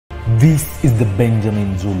This is the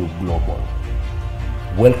Benjamin Zulu Global.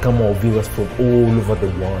 Welcome our viewers from all over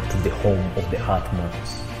the world to the home of the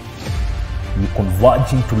Heartmans. We're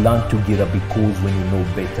converging to learn together because when you know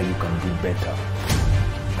better, you can do better.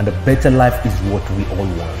 And a better life is what we all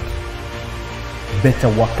want. Better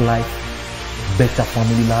work life, better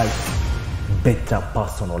family life, better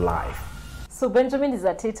personal life. So Benjamin is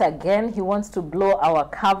at it again. He wants to blow our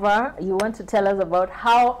cover. You want to tell us about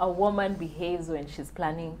how a woman behaves when she's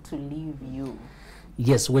planning to leave you.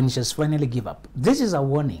 Yes, when she's finally give up. This is a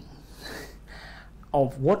warning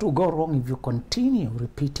of what will go wrong if you continue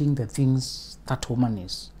repeating the things that woman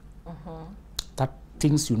is. That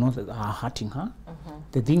things you know that are hurting her.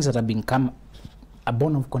 The things that have become a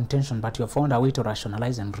bone of contention, but you have found a way to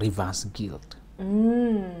rationalize and reverse guilt.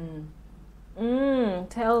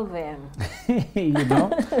 Tell them. You know,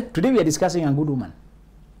 today we are discussing a good woman.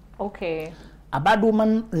 Okay. A bad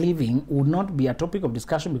woman leaving would not be a topic of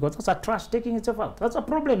discussion because that's a trash taking itself out. That's a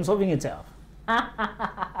problem solving itself.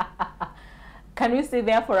 Can we stay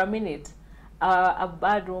there for a minute? A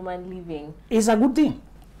bad woman leaving. It's a good thing.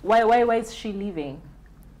 Why is she leaving?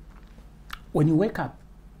 When you wake up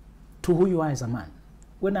to who you are as a man.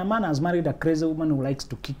 When a man has married a crazy woman who likes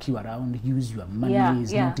to kick you around, use your money,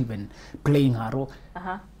 is not even playing her role.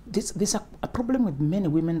 There's a problem with many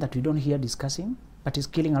women that we don't hear discussing, but is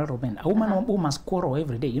killing a lot of men. A woman who must quarrel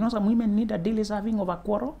every day. You know, some women need a daily serving of a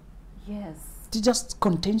quarrel. Yes. They just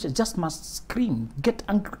contentious, just must scream, get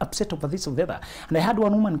upset over this or the other. And I had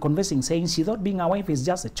one woman conversing, saying she thought being a wife is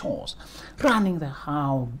just a chores. Running the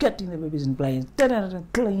house, getting the babies in place,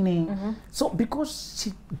 cleaning. So because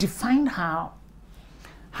she defined her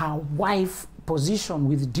wife position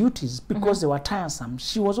with duties because they were tiresome,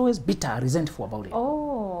 she was always bitter, resentful about it.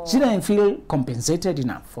 Oh. She didn't feel compensated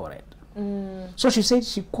enough for it. So she said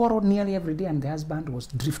she quarreled nearly every day and the husband was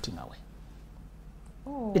drifting away.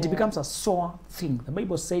 Oh. It becomes a sore thing. The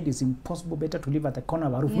Bible said it's impossible, better to live at the corner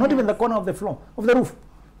of a roof. Not even the corner of the floor, of the roof.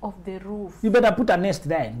 Of the roof. You better put a nest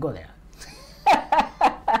there and go there.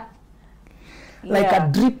 Like a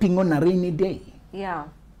dripping on a rainy day. Yeah.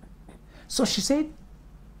 So she said,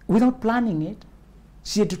 without planning it,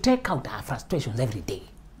 she had to take out her frustrations every day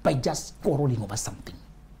by just quarreling over something.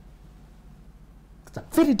 It's a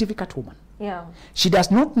very difficult woman. Yeah. She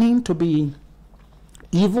does not need to be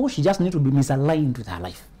evil, she just needs to be misaligned with her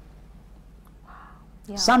life.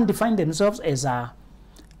 Yeah. Some define themselves as a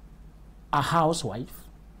housewife,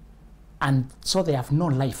 and so they have no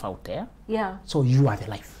life out there. Yeah. So you are the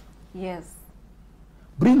life. Yes.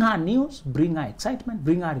 Bring her news, bring her excitement,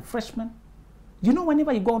 bring her refreshment. You know,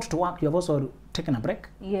 whenever you go out to work, you have also taken a break.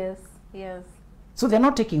 Yes. Yes. So they're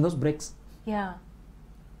not taking those breaks. Yeah.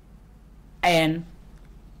 And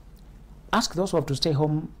ask those who have to stay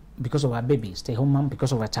home because of our baby, stay home mom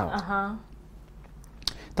because of our child.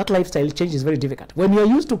 That lifestyle change is very difficult. When you're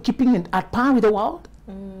used to keeping it at par with the world,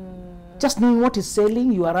 just knowing what is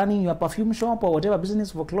selling, you are running your perfume shop or whatever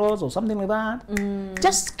business for clothes or something like that,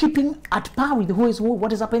 just keeping at par with who is who,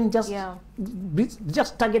 what is happening, just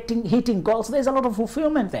targeting, hitting goals. There's a lot of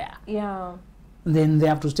fulfillment there. Yeah. Then they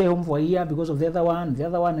have to stay home for a year because of the other one, the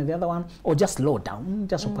other one, and the other one, or just slow down,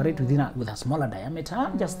 just operate with a smaller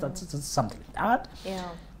diameter, just something like that. Yeah.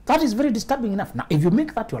 That is very disturbing enough. Now, if you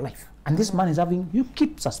make that your life, and this man is having, you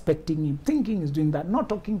keep suspecting him, thinking he's doing that, not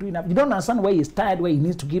talking to enough. You don't understand why he's tired, why he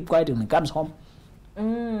needs to keep quiet when he comes home.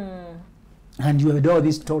 And you adore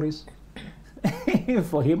these stories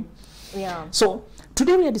for him. Yeah. So,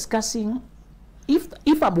 today we are discussing if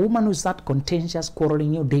a woman who is that contentious,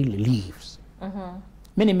 quarreling you daily leaves.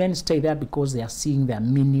 Many men stay there because they are seeing their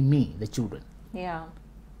mini-me, the children. Yeah.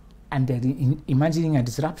 And they're imagining a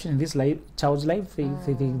disruption in this child's life,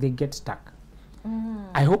 they get stuck.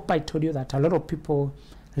 I hope I told you that a lot of people,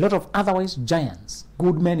 a lot of otherwise giants,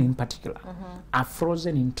 good men in particular, are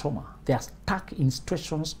frozen in trauma. They are stuck in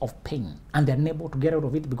situations of pain and they're unable to get out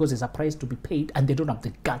of it because there's a price to be paid and they don't have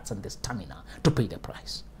the guts and the stamina to pay the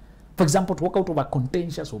price. For example, to walk out of a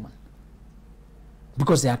contentious woman.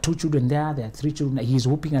 Because there are 2 children there are 3 children, he's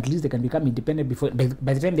hoping at least they can become independent before,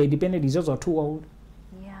 by the time they're independent, he's also too old.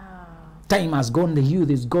 Time has gone, the youth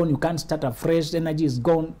is gone, you can't start afresh, energy is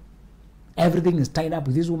gone, everything is tied up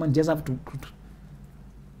with this woman, just have to.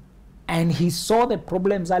 And he saw the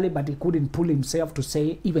problems early, but he couldn't pull himself to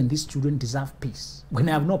say, even these children deserve peace. When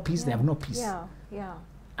they have no peace, they have no peace. Yeah.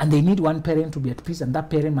 And they need one parent to be at peace, and that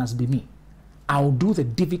parent must be me. I'll do the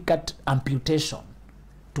difficult amputation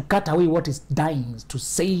to cut away what is dying, to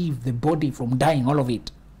save the body from dying, all of it.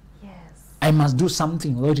 Yes. I must do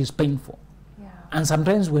something, although it is painful. And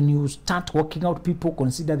sometimes when you start working out, people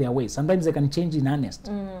consider their ways. Sometimes they can change in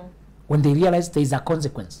earnest. When they realize there is a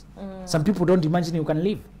consequence. Some people don't imagine you can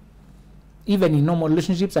live. Even in normal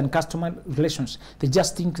relationships and customer relations, they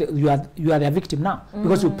just think that you are their victim now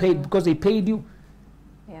because they paid you.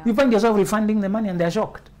 Yeah. You find yourself refunding the money and they're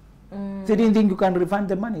shocked. They didn't think you can refund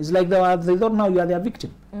the money. It's like they thought now you are their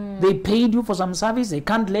victim. They paid you for some service. They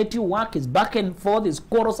can't let you work. It's back and forth. It's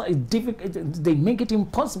quarrels. It's difficult. They make it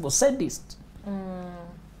impossible. Sadist.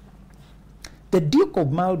 The Duke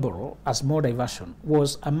of Marlborough, as more diversion,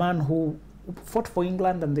 was a man who fought for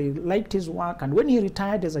England and they liked his work. And when he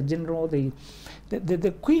retired as a general, the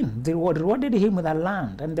Queen, they rewarded him with a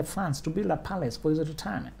land and the funds to build a palace for his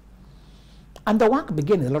retirement. And the work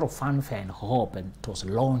began with a lot of fanfare and hope, and it was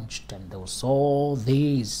launched, and there was all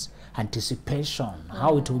this anticipation,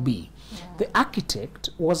 how it will be. The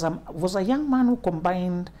architect was a young man who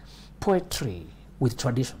combined poetry with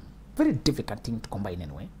tradition. Very difficult thing to combine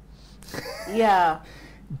anyway. Yeah.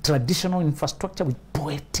 Traditional infrastructure with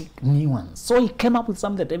poetic nuance. So he came up with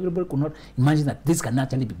something that everybody could not imagine that this can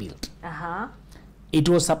actually be built. It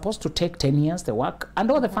was supposed to take 10 years, the work,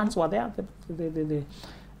 and all the funds were there.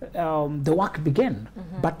 The work began,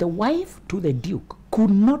 but the wife to the Duke could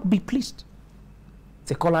not be pleased.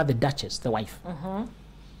 They call her the Duchess, the wife.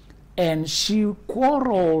 And she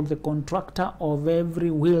quarreled the contractor of every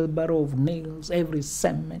wheelbarrow of nails, every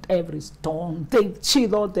cement, every stone. She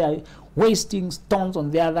thought they are wasting stones on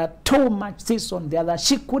the other, too much this on the other.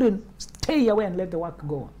 She couldn't stay away and let the work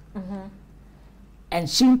go on. And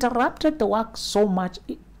she interrupted the work so much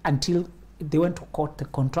until they went to court. The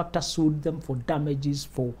contractor sued them for damages,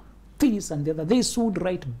 for this and the other. They sued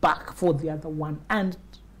right back for the other one. And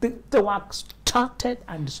the work started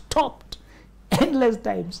and stopped endless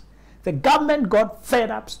times. The government got fed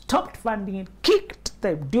up, stopped funding it, kicked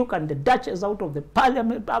the Duke and the Duchess out of the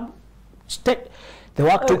parliament. The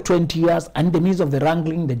work took 20 years, and in the midst of the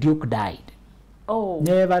wrangling, the Duke died.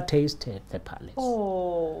 Never tasted the palace.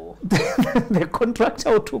 The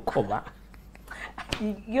contractor took over.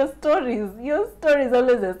 Your stories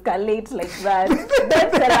always escalate like that.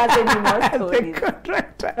 Don't tell us any more stories. The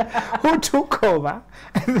contractor who took over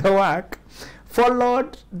the work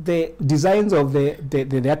followed the designs of the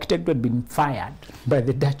architect who had been fired by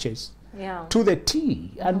the Duchess to the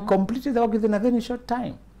T and completed the work within a very short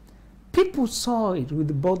time. People saw it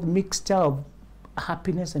with both mixture of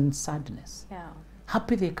happiness and sadness.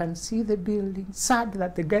 Happy they can see the building, sad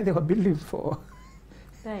that the guy they were building for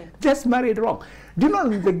just married wrong. Do you know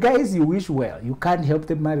the guys you wish well, you can't help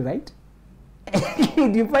them marry right?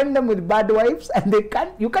 You find them with bad wives, and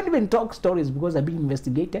you can't even talk stories because they're being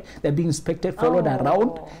investigated, they're being inspected, followed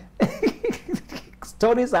around.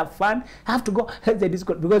 Stories are fun. I have to go the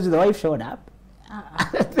Discord because the wife showed up.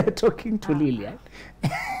 They're talking to Lillian.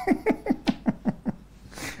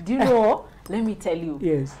 Do you know? Let me tell you.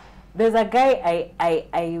 Yes. There's a guy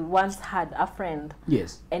I once had, a friend.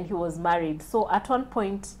 Yes. And he was married. So at one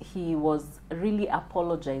point, he was really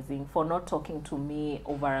apologizing for not talking to me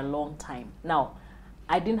over a long time. Now,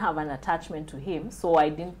 I didn't have an attachment to him, so I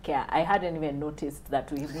didn't care. I hadn't even noticed that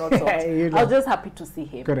we've not talked. I was just happy to see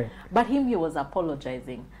him. Correct. But he was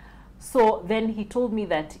apologizing. So then he told me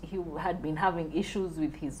that he had been having issues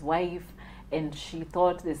with his wife, and she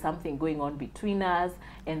thought there's something going on between us,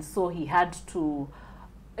 and so he had to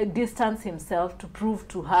distance himself to prove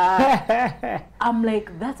to her. I'm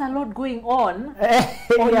like, that's a lot going on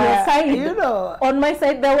your side. You know, on my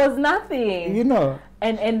side there was nothing. You know,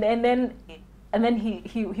 and then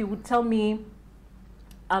he would tell me,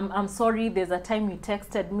 I'm sorry, there's a time you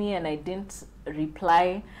texted me and I didn't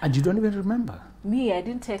reply. And you don't even remember? Me, I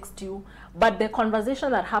didn't text you. But the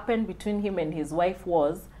conversation that happened between him and his wife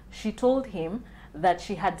was, she told him that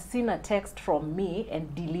she had seen a text from me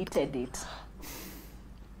and deleted it.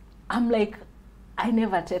 I'm like, I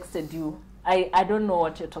never texted you. I don't know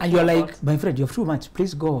what you're talking about. And you're like, my friend, you're too much.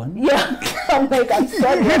 Please go on. Yeah. I'm like, I'm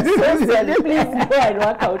sorry. I'm so sorry. Please go and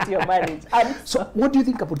work out your marriage. So what do you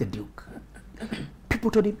think about the Duke?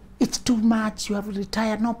 People told him, it's too much. You have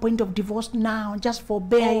retired. No point of divorce now. Just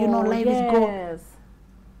forbear. You know, life is gone.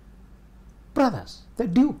 Brothers, the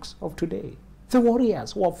Dukes of today, the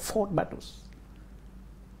warriors who have fought battles.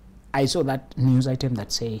 I saw that news item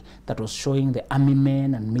that was showing the army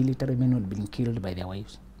men and military men who had been killed by their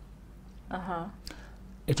wives.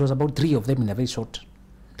 It was about 3 of them in a very short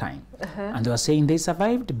time. And they were saying they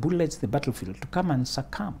survived bullets the battlefield to come and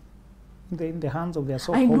succumb in the hands of their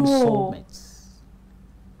so-called soulmates.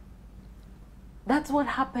 That's what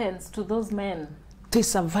happens to those men. They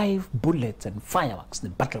survive bullets and fireworks in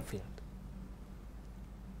the battlefield.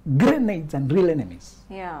 Grenades and real enemies.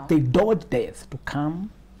 Yeah. They dodge death to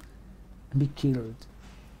come and be killed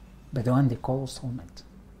by the one they call soulmate.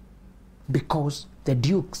 Because the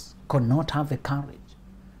Dukes could not have the courage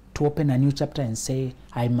to open a new chapter and say,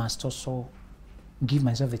 I must also give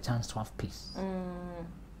myself a chance to have peace.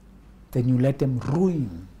 Then you let them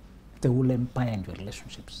ruin the whole empire and your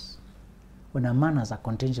relationships. When a man has a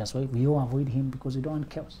contentious wife, we all avoid him because we don't want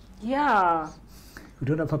chaos. Yeah. We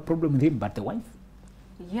don't have a problem with him, but the wife.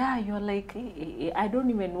 Yeah, you're like, I don't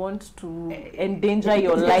even want to endanger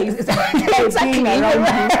your life by being Exactly.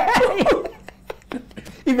 around you.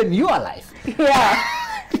 Even your life. Yeah.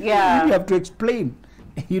 Yeah. You have to explain,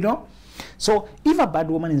 you know. So if a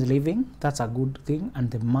bad woman is leaving, that's a good thing,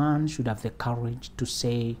 and the man should have the courage to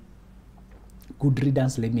say, good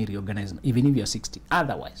riddance, let me reorganize, even if you're 60.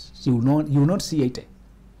 Otherwise, you will not see 80.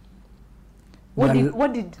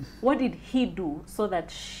 What did he do so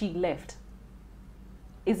that she left?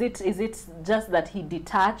 Is it just that he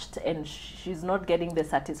detached and she's not getting the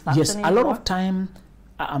satisfaction? Yes, anymore? a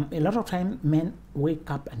lot of time men wake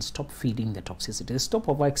up and stop feeding the toxicity. They stop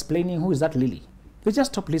over explaining who is that Lily. They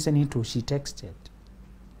just stop listening to she texted.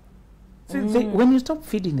 When you stop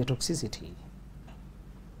feeding the toxicity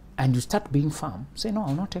and you start being firm, say, no,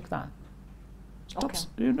 I'll not take that. Stop. Okay.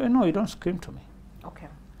 You don't scream to me. Okay.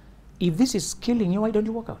 If this is killing you, why don't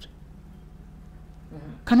you walk out?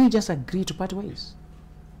 Can you just agree to part ways?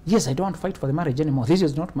 Yes, I don't want to fight for the marriage anymore. This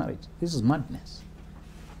is not marriage. This is madness.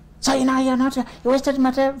 So you're not, you wasted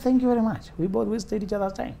my time. Thank you very much. We both wasted each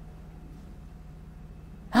other's time.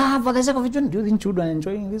 For the sake of children, do you think children are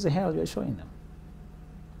enjoying this hell you're showing them?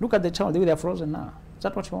 Look at the child, they're frozen now. Is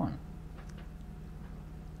that what you want?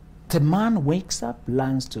 The man wakes up,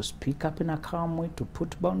 learns to speak up in a calm way, to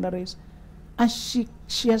put boundaries, and she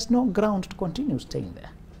has no ground to continue staying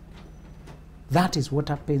there. That is what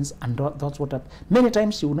happens, and that's what happens. Many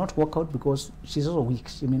times she will not walk out because she's also weak.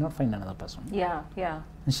 She may not find another person. Yeah, yeah.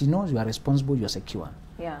 And she knows you are responsible, you are secure.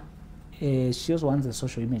 Yeah. She also wants the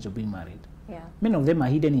social image of being married. Yeah. Many of them are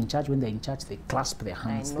hidden in church. When they're in church, they clasp their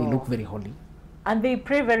hands. They look very holy. And they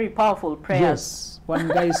pray very powerful prayers. Yes. One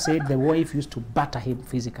guy said the wife used to batter him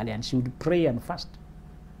physically, and she would pray and fast.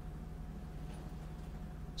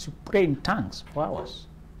 She would pray in tongues for hours.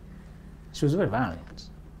 She was very violent.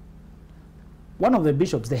 One of the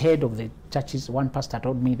bishops, the head of the churches, one pastor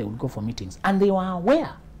told me they would go for meetings, and they were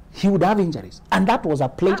aware he would have injuries. And that was a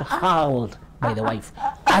plate hurled by the wife.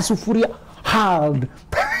 A sufuria hurled.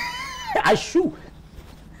 A shoe.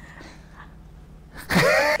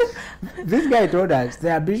 This guy told us,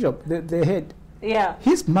 their bishop, the head, Yeah.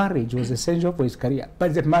 his marriage was essential for his career,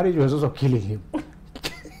 but the marriage was also killing him.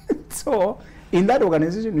 So, in that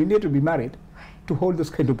organization, you need to be married to hold those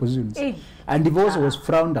kind of positions. And divorce was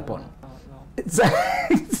frowned upon.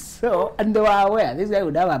 So, and they were aware this guy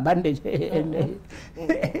would have a bandage.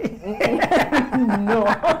 No.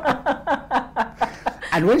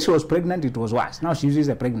 And when she was pregnant, it was worse. Now she uses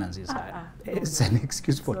the pregnancy. It's an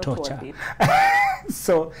excuse for torture.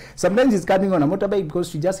 So sometimes he's coming on a motorbike because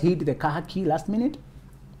she just hid the car key last minute.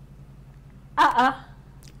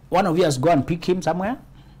 One of you has gone and pick him somewhere.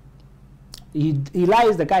 He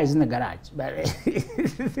lies, the car is in the garage, but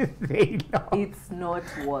they know. It's not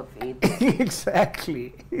worth it.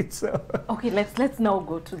 Exactly. Okay, let's now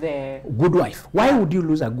go to the good wife. Why would you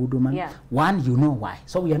lose a good woman? Yeah. One, you know why.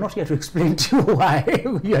 So we are not here to explain to you why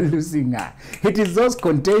we are losing her. It is those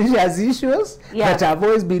contentious issues that have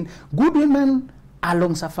always been. Good women are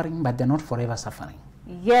long suffering, but they're not forever suffering.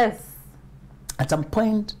 Yes. At some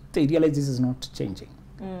point, they realize this is not changing.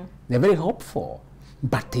 They're very hopeful,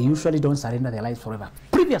 but they usually don't surrender their lives forever.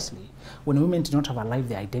 Previously, when women did not have a life,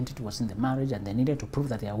 their identity was in the marriage, and they needed to prove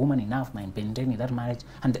that they are woman enough by maintaining that marriage.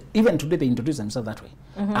 And even today, they introduce themselves that way.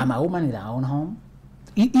 I'm a woman in our own home.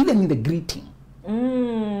 Even in the greeting,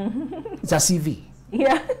 it's a CV.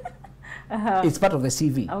 Yeah. It's part of the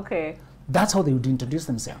CV. Okay. That's how they would introduce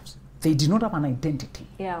themselves. They did not have an identity.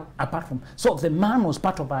 Yeah. Apart from, so the man was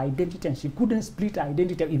part of her identity, and she couldn't split her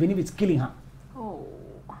identity, even if it's killing her. Oh.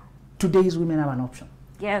 Today's women have an option.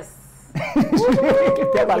 Yes. They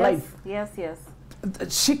have a life. Yes.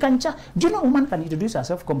 She can do you know a woman can introduce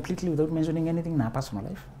herself completely without mentioning anything in her personal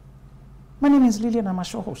life? My name is Lillian, I'm a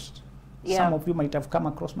show host. Yeah. Some of you might have come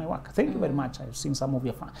across my work. Thank you very much. I've seen some of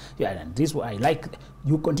your fans. Yeah, and this I like.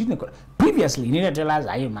 You continue. Previously, you need to tell us,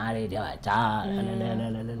 are you married? You have a child?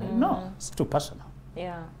 No, it's too personal.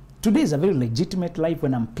 Yeah. Today is a very legitimate life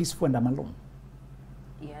when I'm peaceful and I'm alone.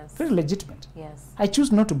 Yes. Very legitimate. Yes. I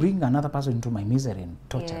choose not to bring another person into my misery and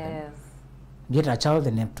torture them. Get a child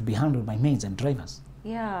and have to be handled by maids and drivers.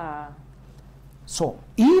 Yeah. So,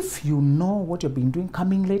 if you know what you've been doing,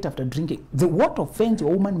 coming late after drinking, what offends a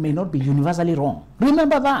woman may not be universally wrong.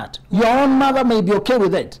 Remember that. Your own mother may be okay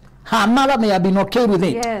with it. Her mother may have been okay with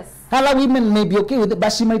it. Yes. Other women may be okay with it,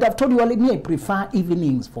 but she might have told you, well, me, I prefer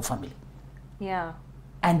evenings for family. Yeah.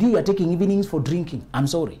 And you are taking evenings for drinking. I'm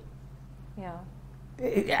sorry. Yeah.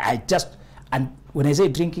 And when I say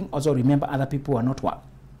drinking, also remember other people are not what?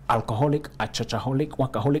 Alcoholic, a churchaholic,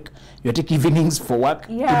 workaholic. You take evenings for work,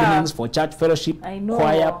 evenings for church, fellowship,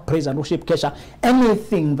 choir, praise and worship, kesha,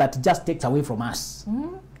 anything that just takes away from us.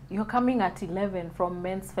 You're coming at 11 from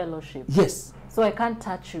men's fellowship. Yes. So I can't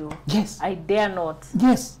touch you. Yes. I dare not.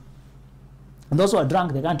 Yes. And those who are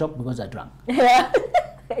drunk, they can't talk because they're drunk. Yeah.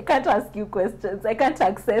 I can't ask you questions. I can't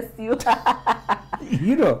access you.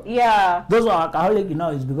 You know. Yeah. Those who are alcoholic, you know,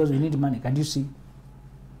 is because we need money. Can't you see?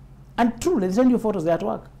 And truly, they send you photos, they're at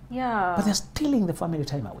work. Yeah. But they're stealing the family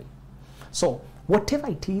time away. So, whatever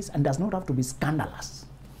it is, and does not have to be scandalous.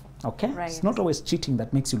 Okay? Right. It's not always cheating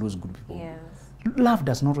that makes you lose good people. Yes. Love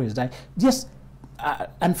does not always die. Yes,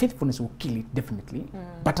 unfaithfulness will kill it, definitely.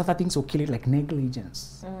 But other things will kill it, like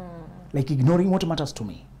negligence. Like ignoring what matters to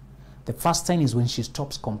me. The first sign is when she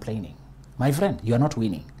stops complaining. My friend, you are not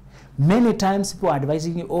winning. Many times people are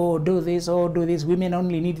advising you, oh, do this, women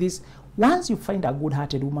only need this. Once you find a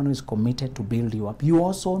good-hearted woman who is committed to build you up, you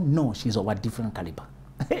also know she's of a different caliber.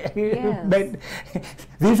 Yes. But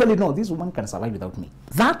they usually know this woman can survive without me.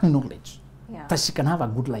 That knowledge, that she can have a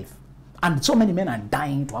good life. And so many men are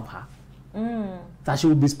dying to have her. That she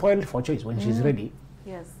will be spoiled for choice when she's ready.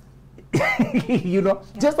 Yes. You know,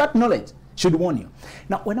 just that knowledge should warn you.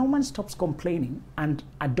 Now, when a woman stops complaining and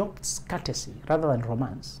adopts courtesy rather than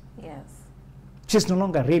romance, Yes. she's no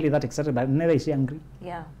longer really that excited, but neither is she angry.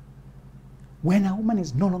 Yeah. When a woman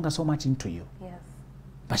is no longer so much into you, Yes.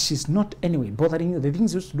 but she's not anyway bothering you, the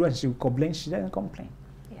things you used to do and she will complain, she doesn't complain.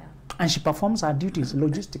 Yeah. And she performs her duties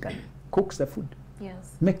logistically, cooks the food,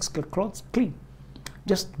 Yes. makes the clothes clean,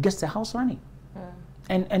 just gets the house running,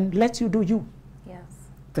 and lets you do you. Yes.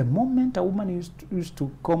 The moment a woman used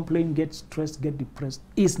to complain, get stressed, get depressed,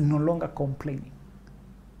 is no longer complaining.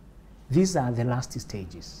 These are the last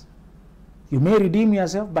stages. You may redeem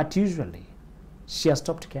yourself, but usually she has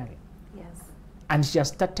stopped caring. Yes. And she has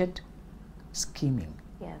started scheming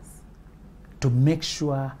Yes. to make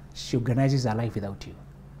sure she organizes her life without you.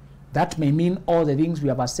 That may mean all the things we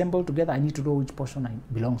have assembled together, I need to know which portion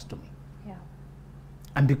belongs to me. Yeah.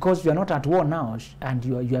 And because you are not at war now, and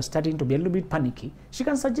you are starting to be a little bit panicky, she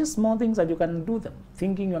can suggest small things that you can do them,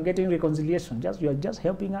 thinking you are getting reconciliation. You are just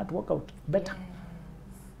helping her to work out better. Yes.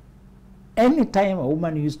 Anytime a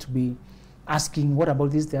woman used to be asking, what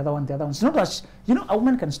about this, the other one, it's not that, a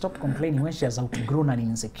woman can stop complaining when she has outgrown an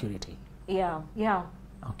insecurity. Yeah. Yeah.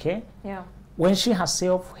 Okay? Yeah. When she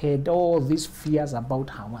herself had all these fears about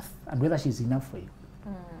her worth and whether she's enough for you.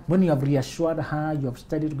 When you have reassured her, you have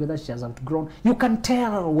studied together, she has outgrown, you can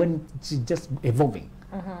tell when she's just evolving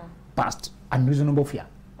past unreasonable fear.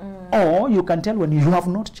 Or you can tell when you have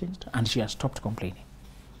not changed and she has stopped complaining.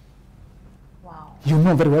 Wow. You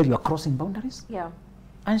know very well you are crossing boundaries. Yeah.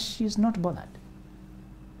 And she's not bothered.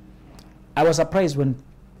 I was surprised when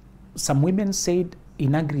some women said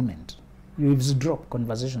in agreement, you eavesdrop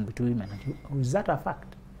conversation between women. Is that a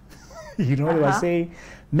fact? They were saying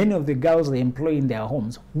many of the girls they employ in their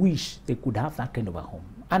homes wish they could have that kind of a home.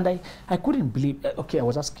 And I couldn't believe, I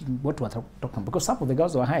was asking what we're talking about, because some of the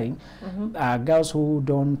girls they were hiring are girls who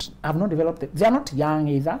have not developed, they're not young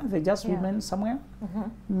either, they're just women somewhere,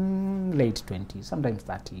 late 20s, sometimes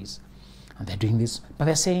 30s. And they're doing this, but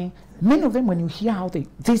they're saying, many of them, when you hear how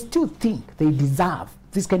they still think they deserve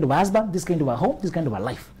this kind of a husband, this kind of a home, this kind of a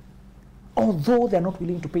life, although they're not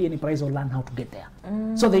willing to pay any price or learn how to get there.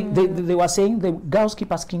 So they were saying, the girls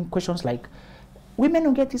keep asking questions like, women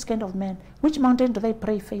who get this kind of men, which mountain do they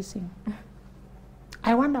pray facing?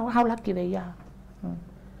 I wonder how lucky they are.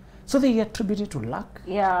 So they attribute it to luck,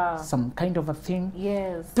 some kind of a thing.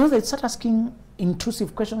 Yes. Though they start asking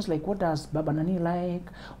intrusive questions like, what does Baba Nani like?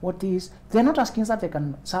 What is? They're not asking so that they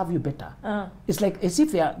can serve you better. It's like as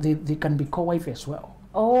if they can be co-wife as well.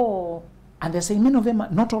 Oh. And they're saying many of them,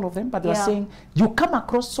 not all of them, but they're saying you come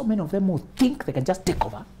across so many of them who think they can just take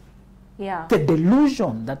over. Yeah. The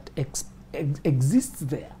delusion that exists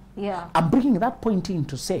there. Yeah. I'm bringing that point in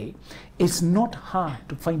to say it's not hard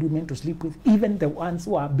to find women to sleep with, even the ones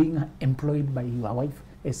who are being employed by your wife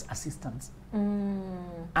as assistants.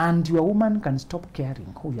 And your woman can stop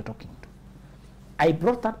caring who you're talking to. I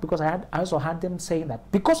brought that because I also heard them saying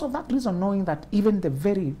that because of that reason, knowing that even the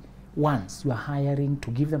very ones you are hiring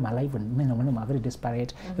to give them a life when men and women are very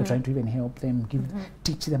desperate, you're trying to even help them,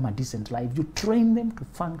 teach them a decent life. You train them to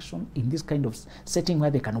function in this kind of setting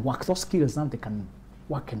where they can work those skills now, they can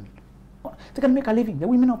work and they can make a living. The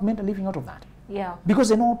women have made a living out of that. Yeah. Because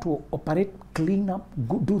they know how to operate, clean up,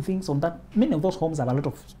 do things on that. Many of those homes have a lot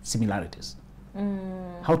of similarities.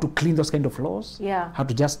 how to clean those kind of floors, Yeah. how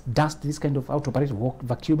to just dust this kind of, how to operate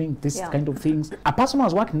vacuuming, this Yeah. kind of things. A person who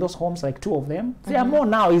has worked in those homes, like 2 of them, they are more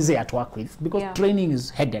now easier to work with because Yeah. training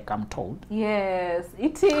is headache, I'm told. Yes,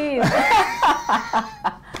 it is.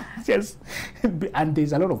 Yes, and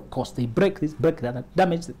there's a lot of cost. They break this, break that,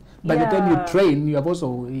 damage. By the time Yeah. you train, you have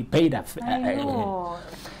also paid a. I know.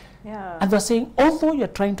 Yeah. And they're saying, although you're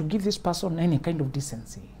trying to give this person any kind of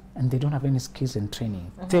decency, and they don't have any skills and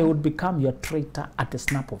training, they would become your traitor at the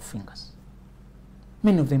snap of fingers.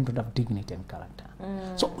 Many of them don't have dignity and character.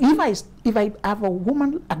 So if I have a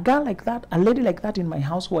woman, a girl like that, a lady like that in my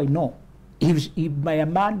house who I know, if my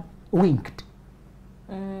man winked,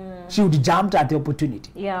 she would jump at the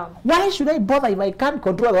opportunity. Yeah. Why should I bother if I can't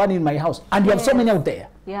control the one in my house? And you have so Yes. many out there.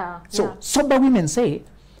 Yeah. So yeah. sober women say,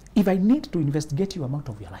 if I need to investigate you, I'm out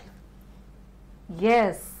of your life.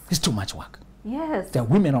 Yes. It's too much work. Yes. There are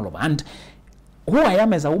women all over. And who I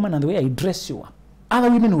am as a woman and the way I dress you, other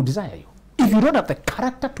women will desire you. If you don't have the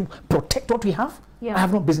character to protect what we have, Yeah. I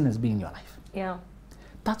have no business being in your life. Yeah.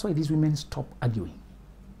 That's why these women stop arguing.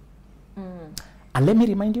 And let me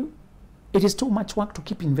remind you, it is too much work to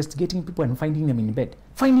keep investigating people and finding them in bed.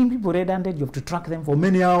 Finding people red-handed, you have to track them for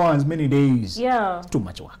many hours, many days. Yeah. It's too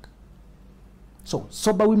much work. So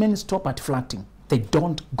sober women stop at flirting. They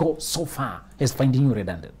don't go so far as finding you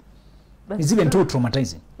red-handed. That's It's even true. too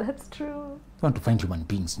traumatizing. That's true. You want to find human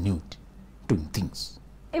beings nude, doing things.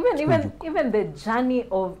 Even the journey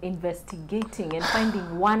of investigating and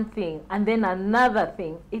finding one thing and then another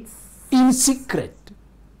thing, it's In secret.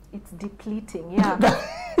 depleting. Yeah.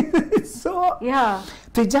 So Yeah.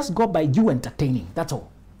 they just go by you entertaining. That's all.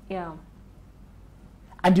 Yeah.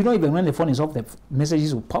 And you know, even when the phone is off, the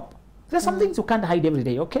messages will pop. There's some things you can't hide every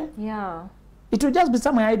day, okay? Yeah. It will just be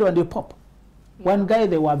somewhere idle and you pop. One guy,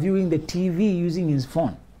 they were viewing the TV using his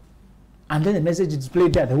phone. And then the message is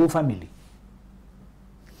played there, the whole family.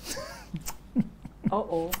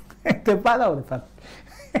 Uh-oh. The father of the family.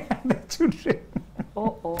 The children.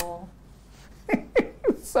 Uh-oh.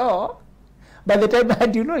 So, by the time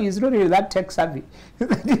that you know, he's not really that tech savvy.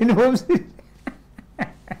 That he knows it.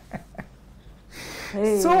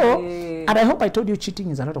 Hey. So, and I hope I told you cheating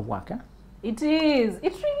is a lot of work. Eh? It is.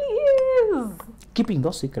 It really is. Keeping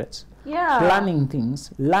those secrets, Yeah. planning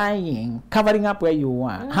things, lying, covering up where you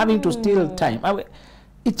are, having to steal time.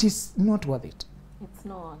 It is not worth it. It's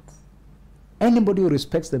not. Anybody who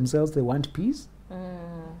respects themselves, they want peace.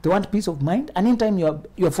 They want peace of mind. And anytime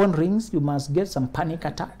your phone rings, you must get some panic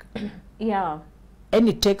attack. Yeah.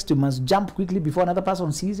 Any text, you must jump quickly before another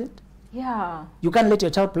person sees it. Yeah. You can't let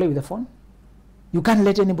your child play with the phone. You can't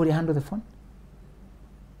let anybody handle the phone.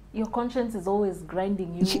 Your conscience is always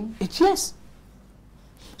grinding you. Yes.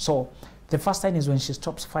 So the first sign is when she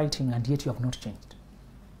stops fighting and yet you have not changed.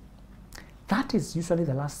 That is usually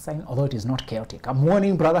the last sign, although it is not chaotic. I'm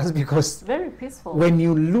warning brothers because Very peaceful. when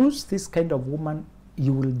you lose this kind of woman,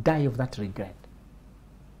 you will die of that regret.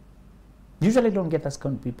 Usually don't get that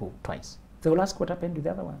kind of people twice. They will ask what happened to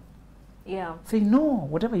the other one. Yeah. Say, no,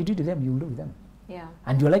 whatever you did to them, you will do with them. Yeah.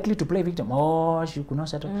 And you're likely to play victim. Oh, she could not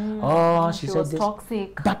settle. Oh, she said was this.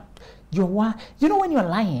 toxic. But you know when you're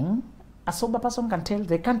lying, a sober person can tell.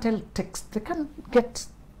 They can't tell text. They can't get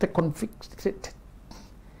the convict,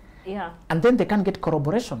 Yeah. and then they can't get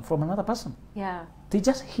corroboration from another person. Yeah. They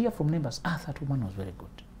just hear from neighbors. That woman was very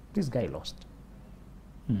good. This guy lost.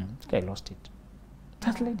 This guy lost it.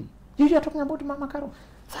 That lady. You are talking about Mama Caro.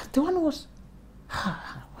 That the one was.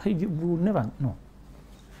 We will never know.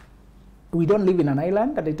 We don't live in an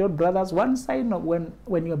island, and I told brothers one sign of when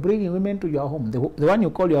you're bringing women to your home, the one you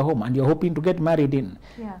call your home, and you're hoping to get married in,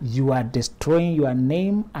 Yeah. you are destroying your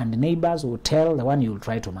name, and neighbors will tell the one you will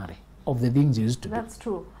try to marry of the things you used to do. That's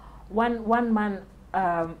true. One man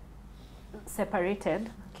separated,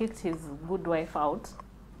 kicked his good wife out,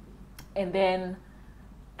 and then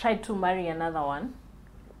tried to marry another one.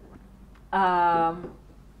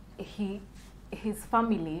 His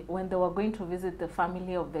family, when they were going to visit the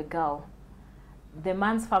family of the girl, the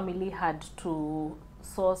man's family had to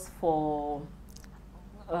source for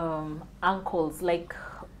uncles, like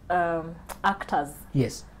actors,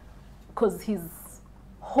 Yes. because his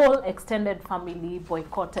whole extended family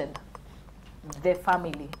boycotted the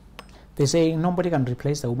family. They say nobody can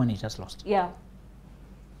replace the woman he just lost. Yeah.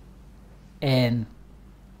 And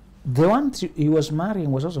the one he was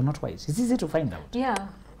marrying was also not wise. It's easy to find out. Yeah.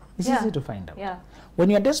 It's Yeah. easy to find out. Yeah. When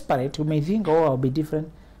you're desperate, you may think, oh, I'll be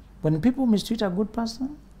different. When people mistreat a good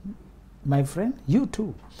person, my friend, you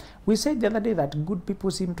too. We said the other day that good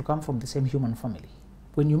people seem to come from the same human family.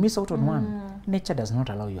 When you miss out on one, nature does not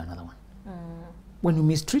allow you another one. When you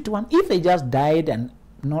mistreat one, if they just died and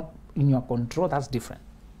not in your control, that's different.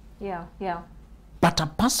 Yeah. Yeah. but a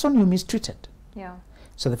person you mistreated. Yeah.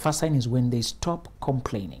 So the first sign is when they stop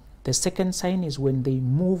complaining. The second sign is when they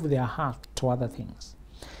move their heart to other things.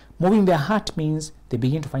 Moving their heart means they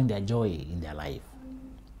begin to find their joy in their life.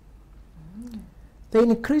 They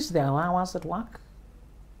increase their hours at work,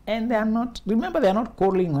 and they are not, remember, they are not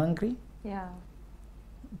quarreling hungry, Yeah.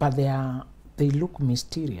 but they look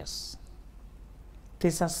mysterious.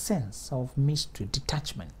 There's a sense of mystery,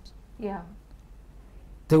 detachment. Yeah.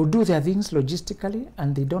 They will do their things logistically,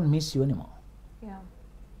 and they don't miss you anymore. Yeah.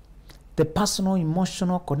 The personal,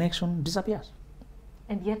 emotional connection disappears.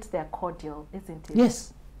 And yet they're cordial, isn't it?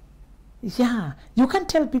 Yes. Yeah. You can't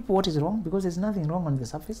tell people what is wrong because there's nothing wrong on the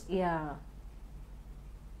surface. Yeah.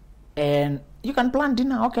 And you can plan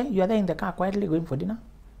dinner. Okay, you are there in the car quietly going for dinner,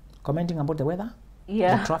 commenting about the weather,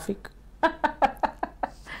 Yeah. the traffic.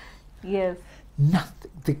 Yes.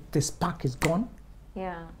 Nothing. The spark is gone.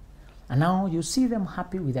 Yeah. And now you see them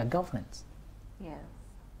happy with their girlfriends. Yes.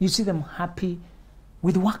 You see them happy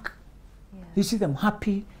with work. Yeah. You see them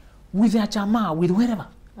happy with their chama, with wherever.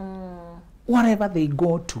 Whatever they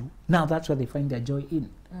go to, now that's where they find their joy in.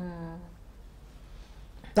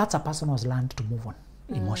 That's a person who has learned to move on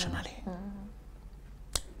emotionally.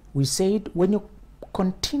 We said, when you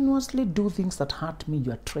continuously do things that hurt me,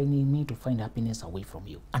 you are training me to find happiness away from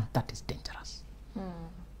you. And that is dangerous.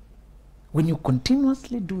 When you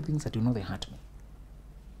continuously do things that you know they hurt me,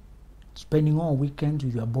 spending all weekends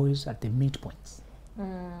with your boys at the meet points,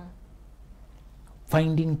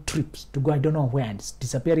 finding trips to go I don't know where, and it's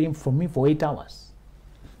disappearing from me for 8 hours.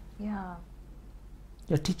 Yeah.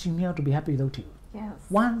 You're teaching me how to be happy without you. Yes.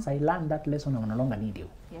 Once I learned that lesson, I will no longer need you.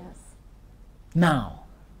 Yes. Now,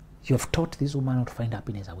 you have taught this woman how to find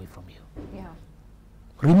happiness away from you. Yeah.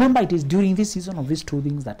 Remember, it is during this season of these two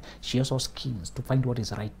things that she also schemes to find what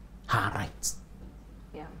is right, her rights.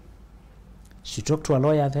 Yeah. She talked to a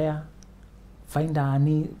lawyer there, find her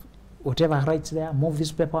need, whatever her rights there, move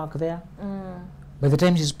this paperwork there. By the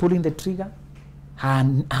time she's pulling the trigger,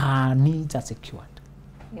 her needs are secured.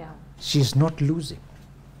 Yeah. She's not losing.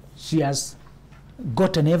 She has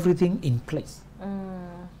gotten everything in place.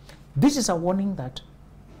 This is a warning that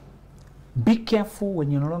be careful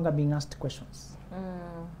when you're no longer being asked questions.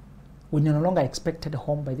 When you're no longer expected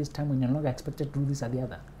home by this time, when you're no longer expected to do this or the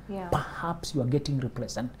other. Yeah. Perhaps you are getting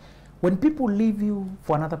replaced. And when people leave you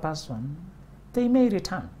for another person, they may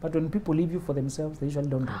return. But when people leave you for themselves, they usually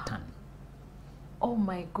don't return. Oh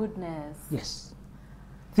my goodness. Yes.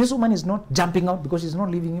 This woman is not jumping out because she's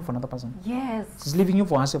not leaving you for another person. Yes. She's leaving you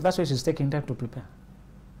for herself. That's why she's taking time to prepare.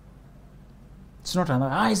 It's not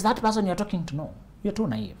another, is that person you're talking to? No. You're too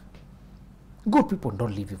naive. Good people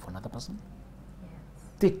don't leave you for another person.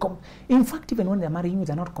 They in fact, even when they're marrying you,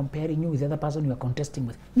 they're not comparing you with the other person you're contesting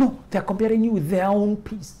with. No, they're comparing you with their own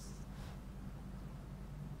peace.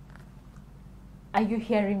 Are you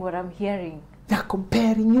hearing what I'm hearing? They're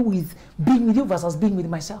comparing you with being with you versus being with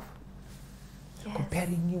myself. Yes.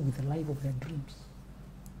 Comparing you with the life of their dreams.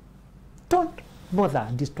 Don't bother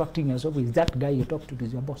distracting yourself with that guy you talk to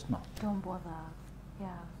is your boss now. Don't bother.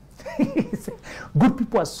 Yeah. Good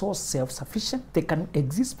people are so self-sufficient, they can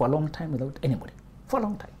exist for a long time without anybody. For a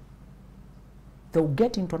long time. They'll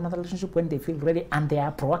get into another relationship when they feel ready, and they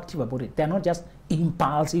are proactive about it. They're not just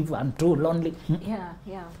impulsive and too lonely. Yeah,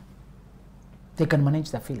 yeah. They can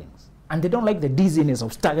manage their feelings. And they don't like the dizziness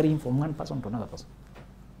of staggering from one person to another person.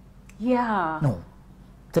 Yeah. No.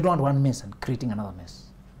 They don't want one mess and creating another mess.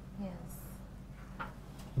 Yes.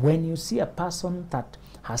 When you see a person that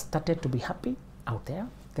has started to be happy out there,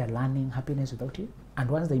 they're learning happiness without you. And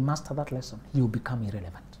once they master that lesson, you become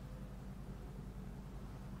irrelevant.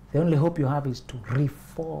 The only hope you have is to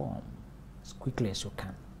reform as quickly as you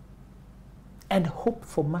can. And hope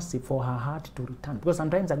for mercy for her heart to return. Because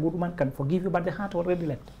sometimes a good woman can forgive you, but the heart already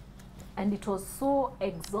left. And it was so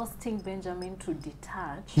exhausting, Benjamin, to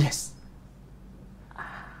detach. Yes.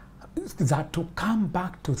 That to come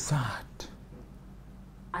back to that.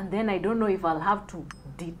 And then I don't know if I'll have to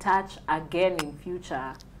detach again in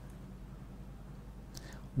future.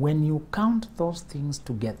 When you count those things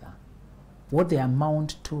together, what they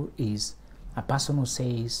amount to is a person who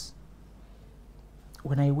says,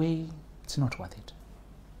 when I weigh, it's not worth it.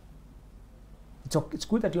 It's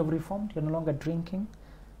good that you have reformed, you're no longer drinking,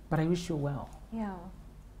 but I wish you well. Yeah.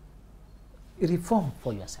 Reform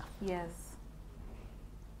for yourself. Yes.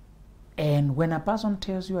 And when a person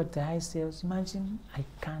tells you at the high sales, imagine, I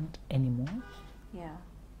can't anymore. Yeah.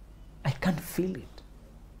 I can't feel it.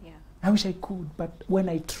 Yeah. I wish I could, but when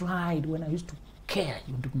I tried, when I used to care,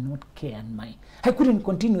 you do not care. And I couldn't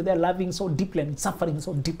continue there loving so deeply and suffering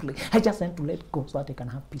so deeply. I just had to let go so that I can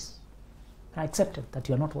have peace. I accepted that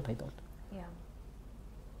you are not what I thought. Yeah.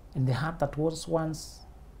 And the heart that was once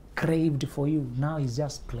craved for you now is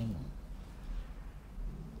just plain.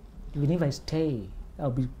 Even if I stay,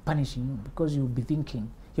 I'll be punishing you because you'll be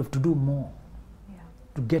thinking you have to do more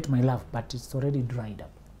to get my love, but it's already dried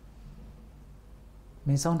up.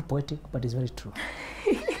 May sound poetic, but it's very true.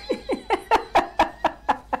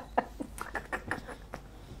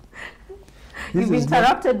 You've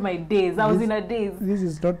interrupted my days. I was in a daze. This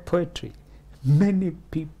is not poetry. Many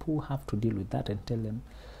people have to deal with that and tell them,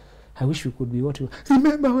 I wish we could be what you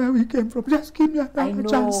remember where we came from. Just give me another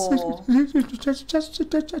chance.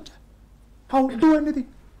 Just. I'll do anything.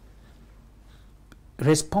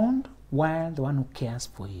 Respond while the one who cares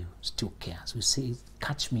for you still cares. We say,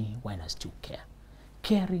 catch me while I still care.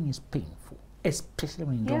 Caring is painful, especially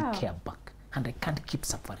when you don't care back. And I can't keep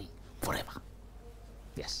suffering forever.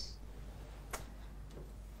 Yes.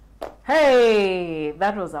 Hey,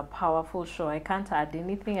 that was a powerful show. I can't add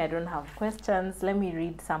anything. I don't have questions. Let me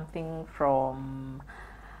read something from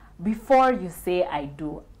Before You Say I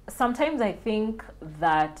Do. Sometimes I think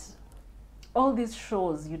that all these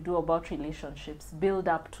shows you do about relationships build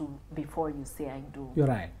up to Before You Say I Do. You're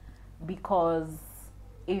right. Because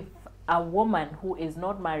if a woman who is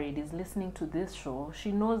not married is listening to this show,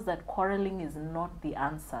 she knows that quarreling is not the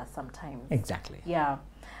answer sometimes. Exactly. Yeah.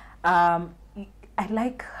 I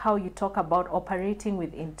like how you talk about operating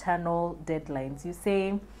with internal deadlines. You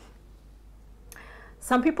say,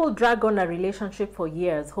 some people drag on a relationship for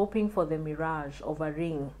years, hoping for the mirage of a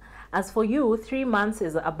ring. As for you, 3 months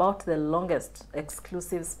is about the longest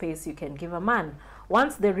exclusive space you can give a man.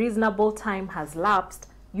 Once the reasonable time has lapsed,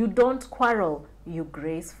 you don't quarrel, you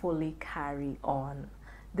gracefully carry on.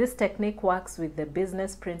 This technique works with the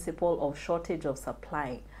business principle of shortage of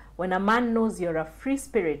supply. When a man knows you're a free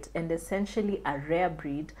spirit and essentially a rare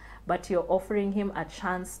breed, but you're offering him a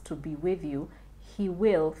chance to be with you, he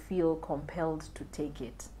will feel compelled to take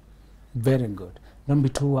it. Very good. Don't be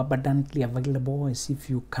too abundantly available as if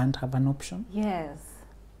you can't have an option. Yes.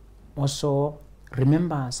 Also,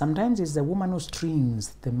 remember, sometimes it's the woman who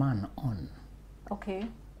strings the man on. Okay.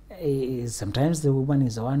 Sometimes the woman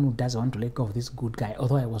is the one who doesn't want to let go of this good guy,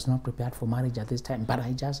 although I was not prepared for marriage at this time, but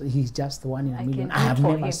he's just the one in a million. I have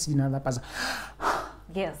never seen another person.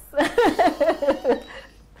 Yes.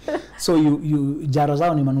 So you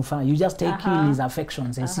jarozao ni manufaa. You just take in his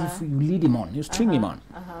affections as if you lead him on, you string him on.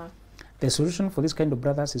 The solution for this kind of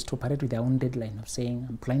brothers is to operate with their own deadline of saying,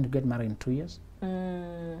 I'm planning to get married in 2 years.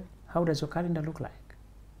 How does your calendar look like?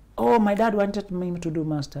 Oh, my dad wanted me to do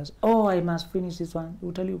masters. Oh, I must finish this one.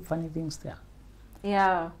 We'll tell you funny things there.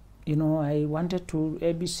 Yeah. You know, I wanted to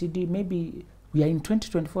ABCD. Maybe we are in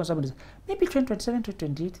 2024. Somebody says, maybe 2027,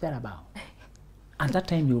 2028, thereabout. At that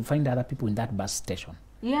time, you'll find other people in that bus station.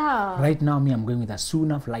 Yeah. Right now, me, I'm going with a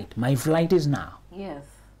sooner flight. My flight is now. Yes.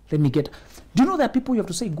 Let me get... Do you know that people you have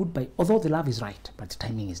to say goodbye, although the love is right, but the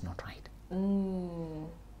timing is not right?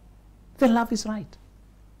 The love is right.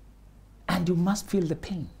 And you must feel the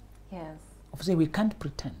pain. Yes. Of saying we can't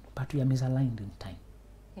pretend, but we are misaligned in time.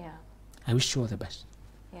 Yeah. I wish you all the best.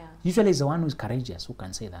 Yeah. Usually it's the one who is courageous who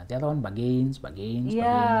can say that. The other one bargains.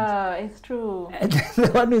 Yeah, it's true. And the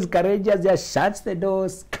one who is courageous just shuts the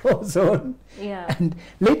doors, goes on. Yeah. And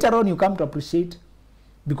later on you come to appreciate,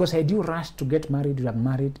 because had you rushed to get married, you are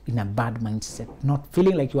married in a bad mindset, not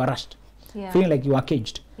feeling like you are rushed, feeling like you are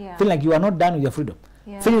caged, feeling like you are not done with your freedom,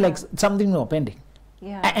 feeling like something more pending.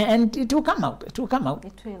 Yeah. And it will come out. It will come out.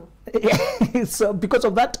 It will. So because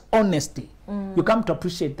of that honesty, you come to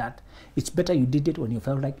appreciate that it's better you did it when you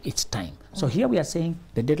felt like it's time. So here we are saying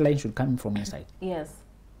the deadline should come from your side. Yes.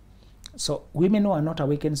 So women who are not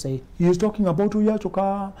awake and say, he is talking about 2 years to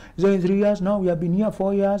car. Is it 3 years now? We have been here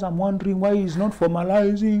 4 years. I'm wondering why he's not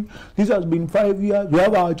formalizing. This has been 5 years. We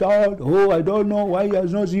have our child. Oh, I don't know why he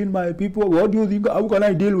has not seen my people. What do you think? How can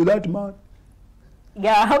I deal with that man?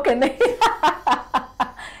 Yeah, how can I?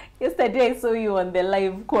 Yesterday I saw you on the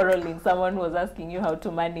live quarreling. Someone was asking you how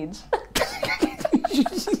to manage.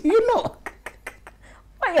 You know.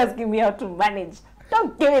 Why are you asking me how to manage?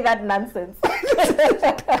 Don't give me that nonsense.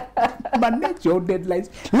 Manage your deadlines.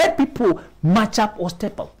 Let people match up or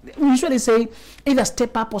step out. We usually say either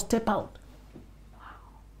step up or step out. Wow.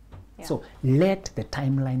 Yeah. So let the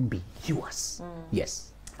timeline be yours. Yes.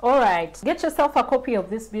 All right, get yourself a copy of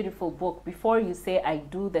this beautiful book, Before You Say I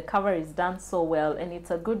Do. The cover is done so well, and it's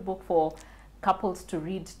a good book for couples to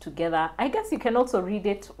read together. I guess you can also read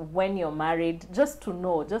it when you're married, just to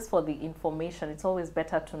know, just for the information. It's always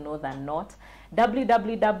better to know than not.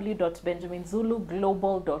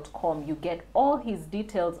 www.benjaminzuluglobal.com. You get all his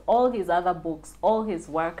details, all his other books, all his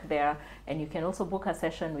work there, and you can also book a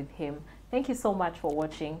session with him. Thank you so much for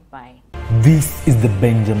watching. Bye. This is the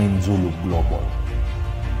Benjamin Zulu Global.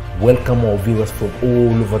 Welcome our viewers from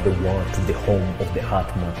all over the world to the home of the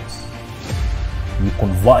Heartmans. We're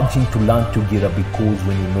converging to learn together because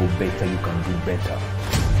when you know better, you can do better.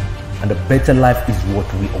 And a better life is what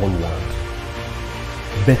we all want.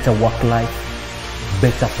 Better work life,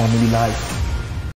 better family life,